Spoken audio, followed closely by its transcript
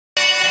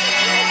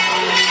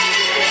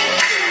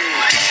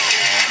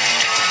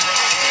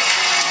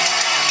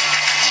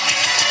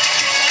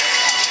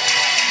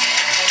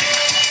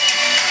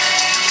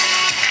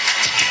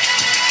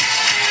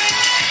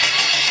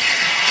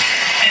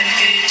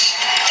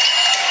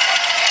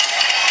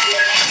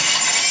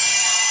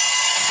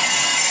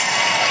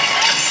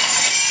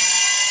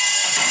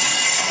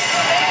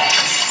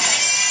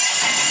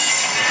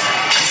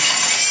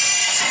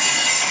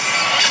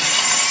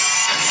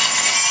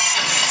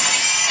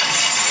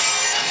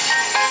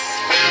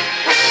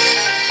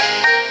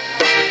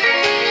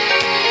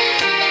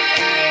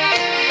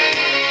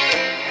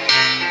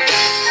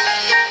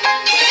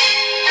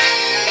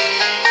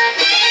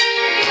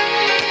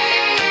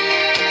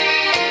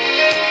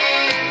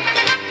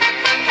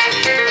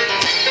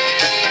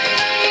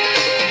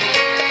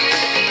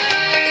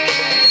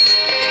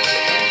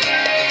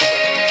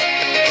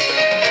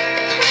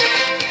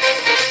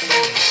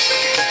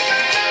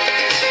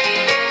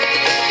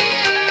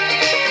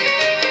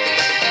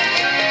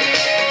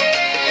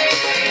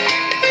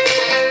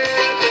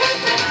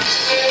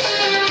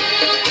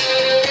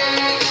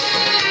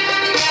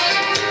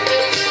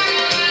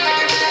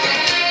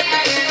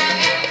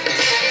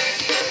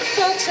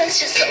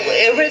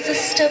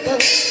irresistible.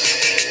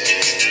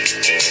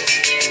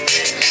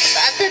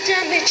 But the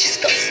damage is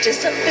cost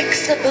is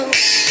unfixable.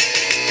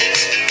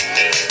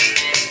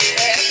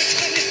 Every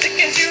time you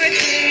think as you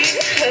need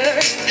her,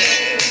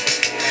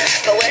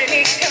 but when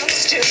it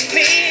comes to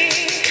me,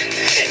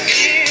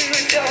 you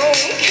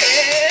don't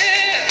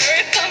care.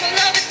 If I'm in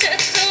love with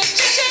that so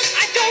gentle,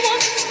 I don't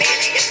want to be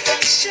the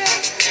exception.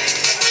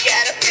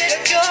 Get a bit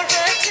of your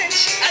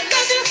attention. I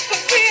love you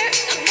for fear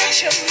I'm not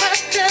your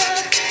mother,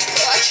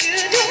 but you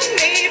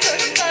don't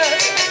even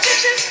bother.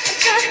 Attention, I'm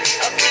tired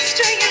of this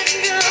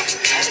triangle.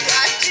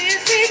 Got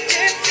dizzy,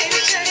 dancing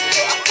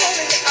tango. I'm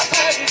falling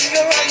apart in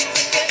your arms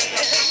again.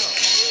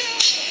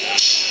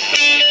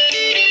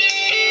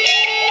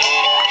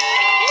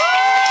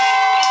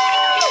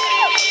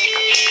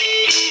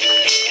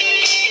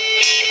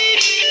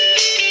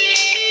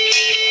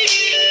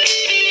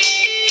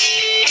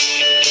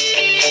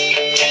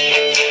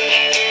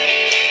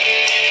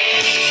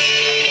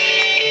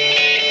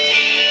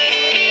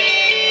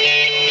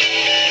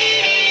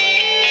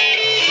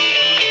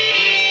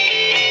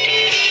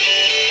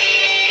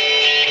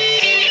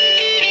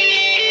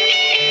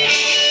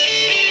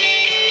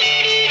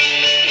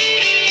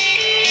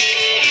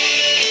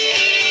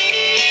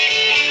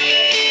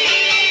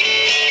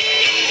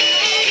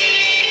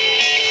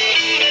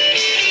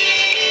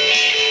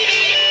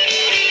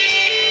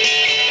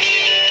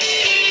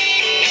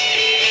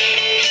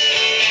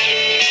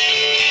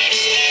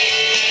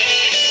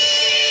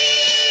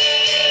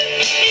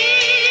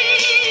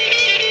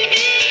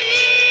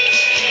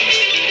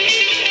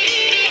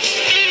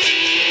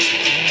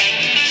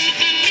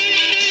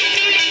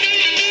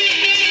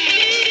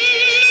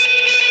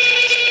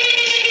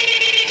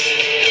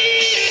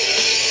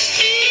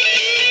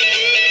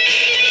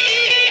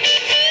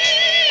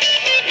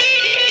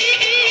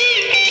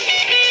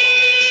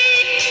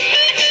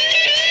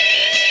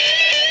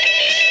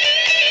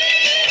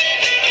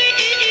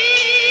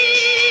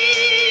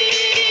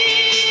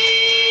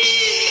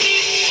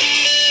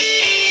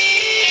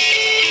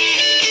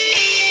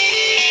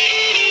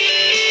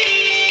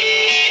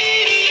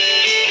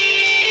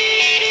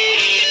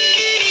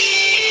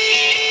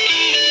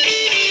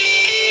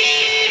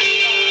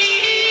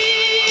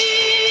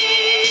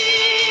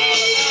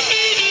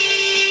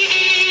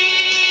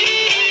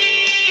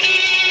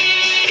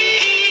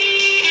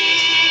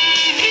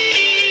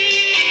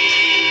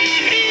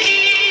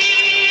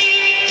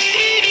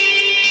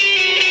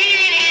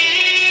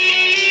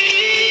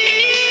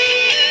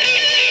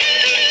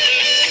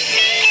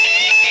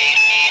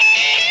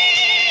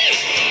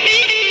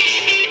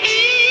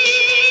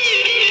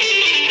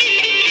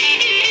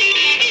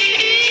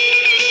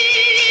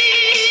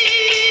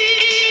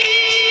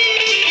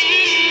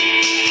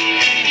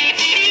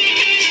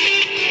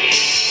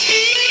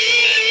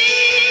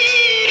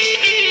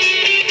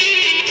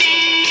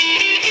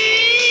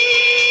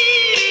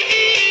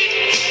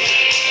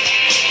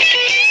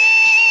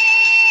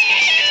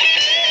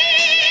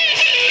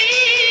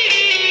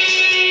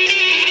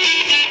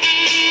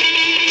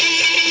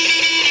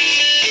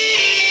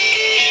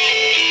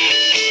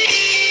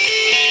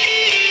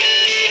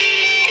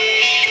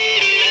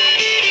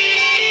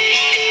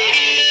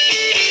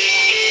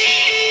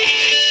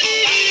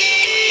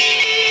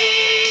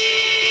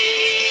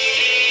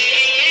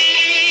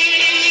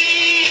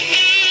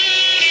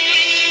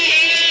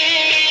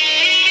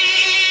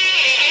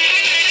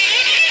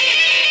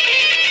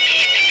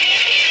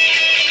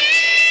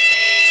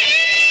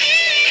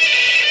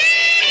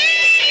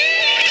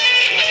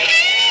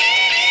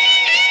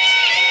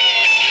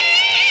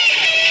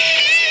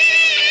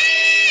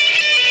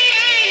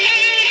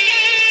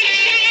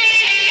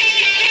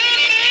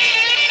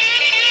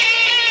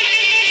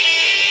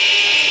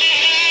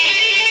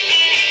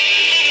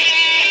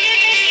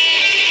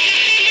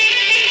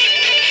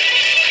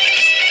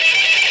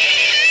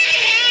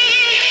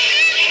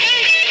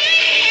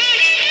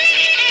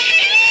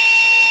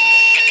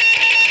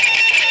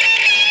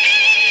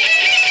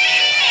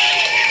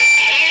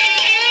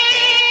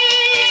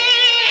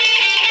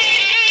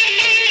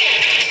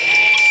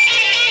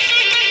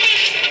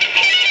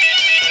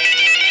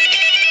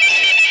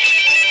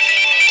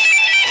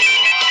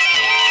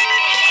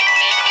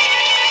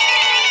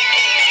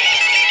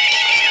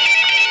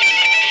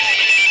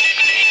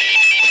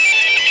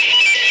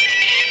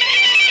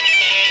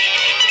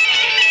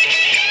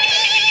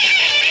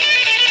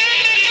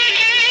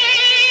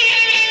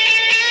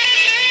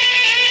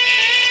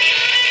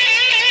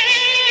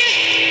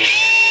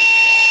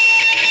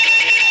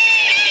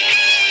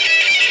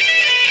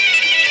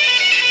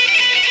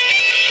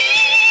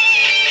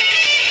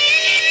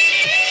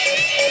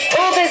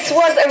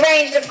 Was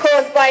arranged, of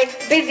course, by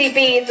Busy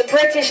Bees, the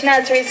British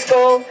nursery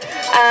school.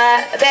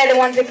 They're the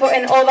ones who put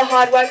in all the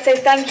hard work, so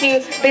thank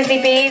you,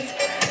 Busy Bees,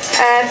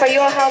 for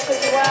your help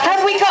as well.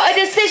 Have we got a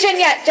decision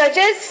yet,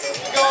 judges?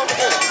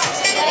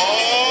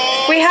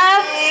 We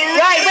have?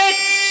 Right, we're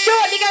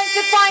shortly going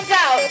to find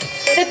out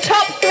the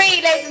top 3,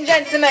 ladies and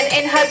gentlemen,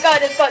 in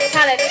Hurghada's Got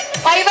Talent.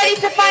 Are you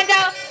ready to find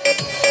out?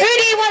 Who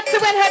do you want to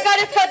win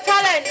Hurghada's Got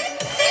Talent?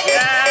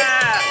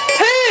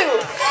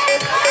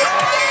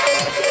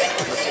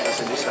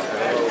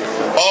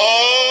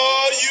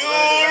 Are you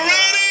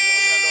ready?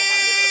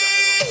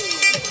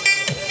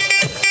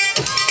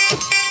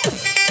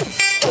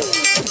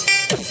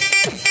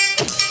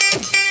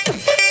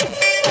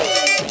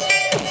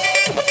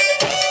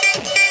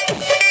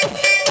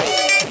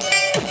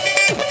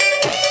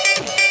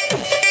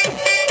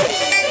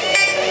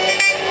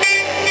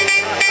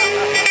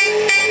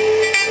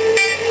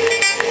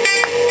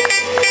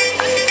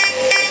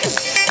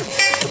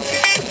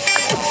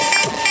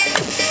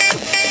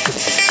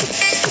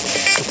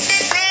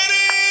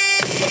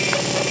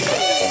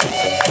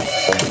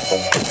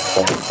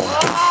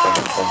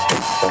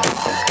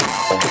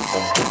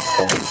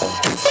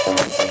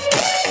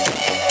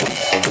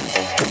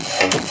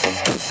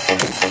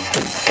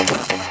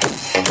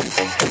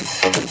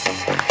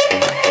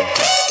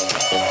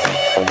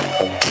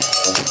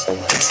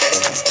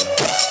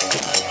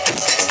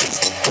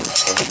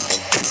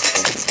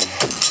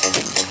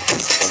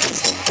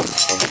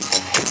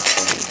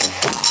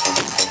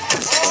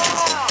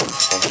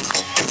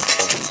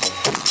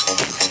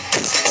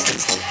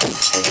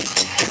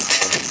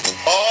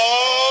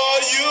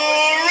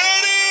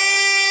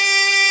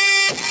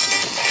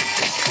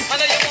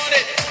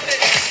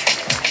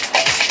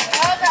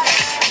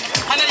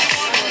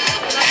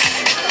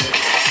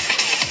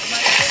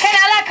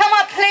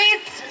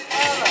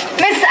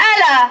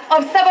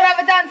 Of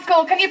Sabarava Dance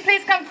School, can you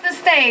please come to the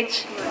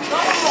stage? A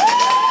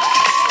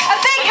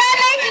big hand,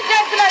 ladies and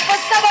gentlemen, for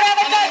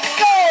Sabarava Dance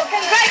School.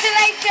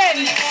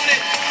 Congratulations!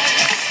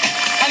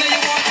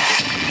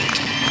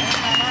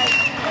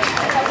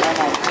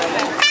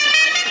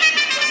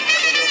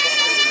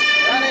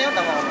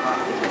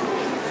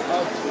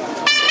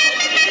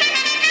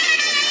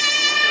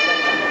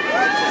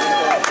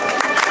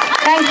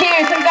 Thank you,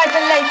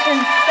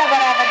 congratulations,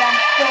 Sabarava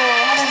Dance School.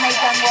 Haven't they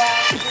done well?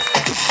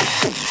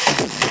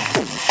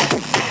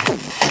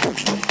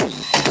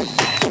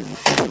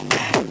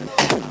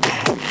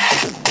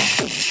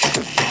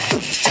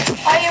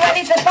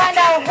 To find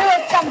out who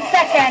has come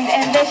second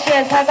in this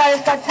year's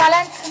Hurghada's Got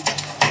Talent.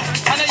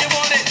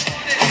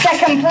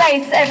 Second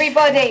place,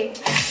 everybody.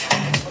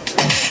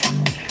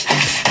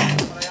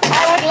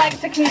 I would like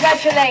to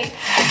congratulate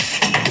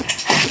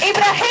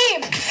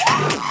Ibrahim.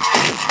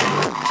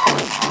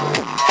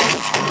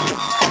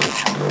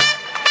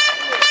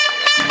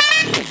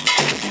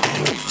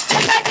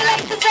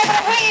 Congratulations,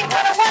 Ibrahim,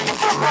 what a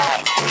wonderful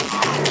night.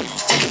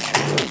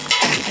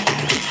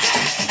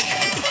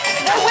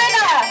 The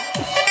winner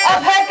of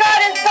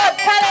Hurghada's Got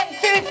Talent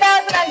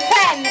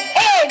 2010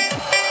 is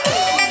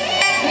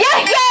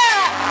Yahya!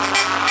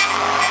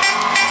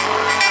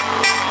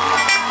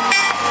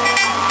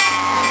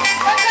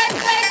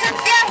 Congratulations,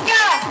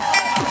 Yahya!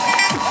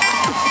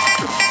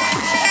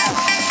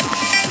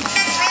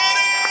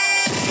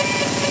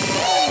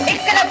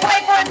 He's going to play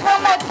for us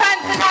one more time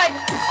tonight.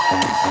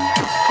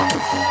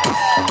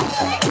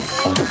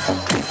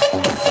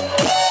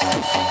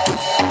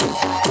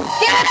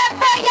 Give it up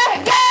for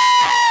Yahya!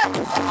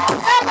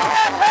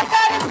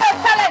 Hurghada's Got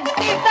Talent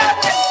 2010.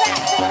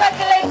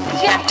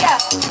 Congratulations, Yahya.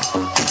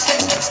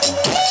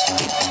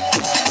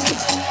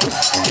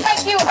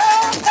 Thank you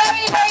all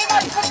very, very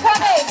much for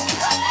coming.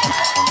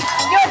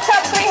 You're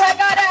top 3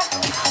 Hurghada.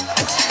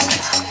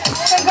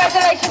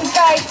 Congratulations,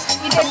 guys.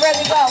 You did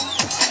really well.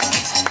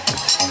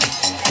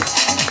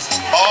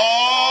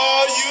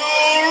 Are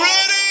you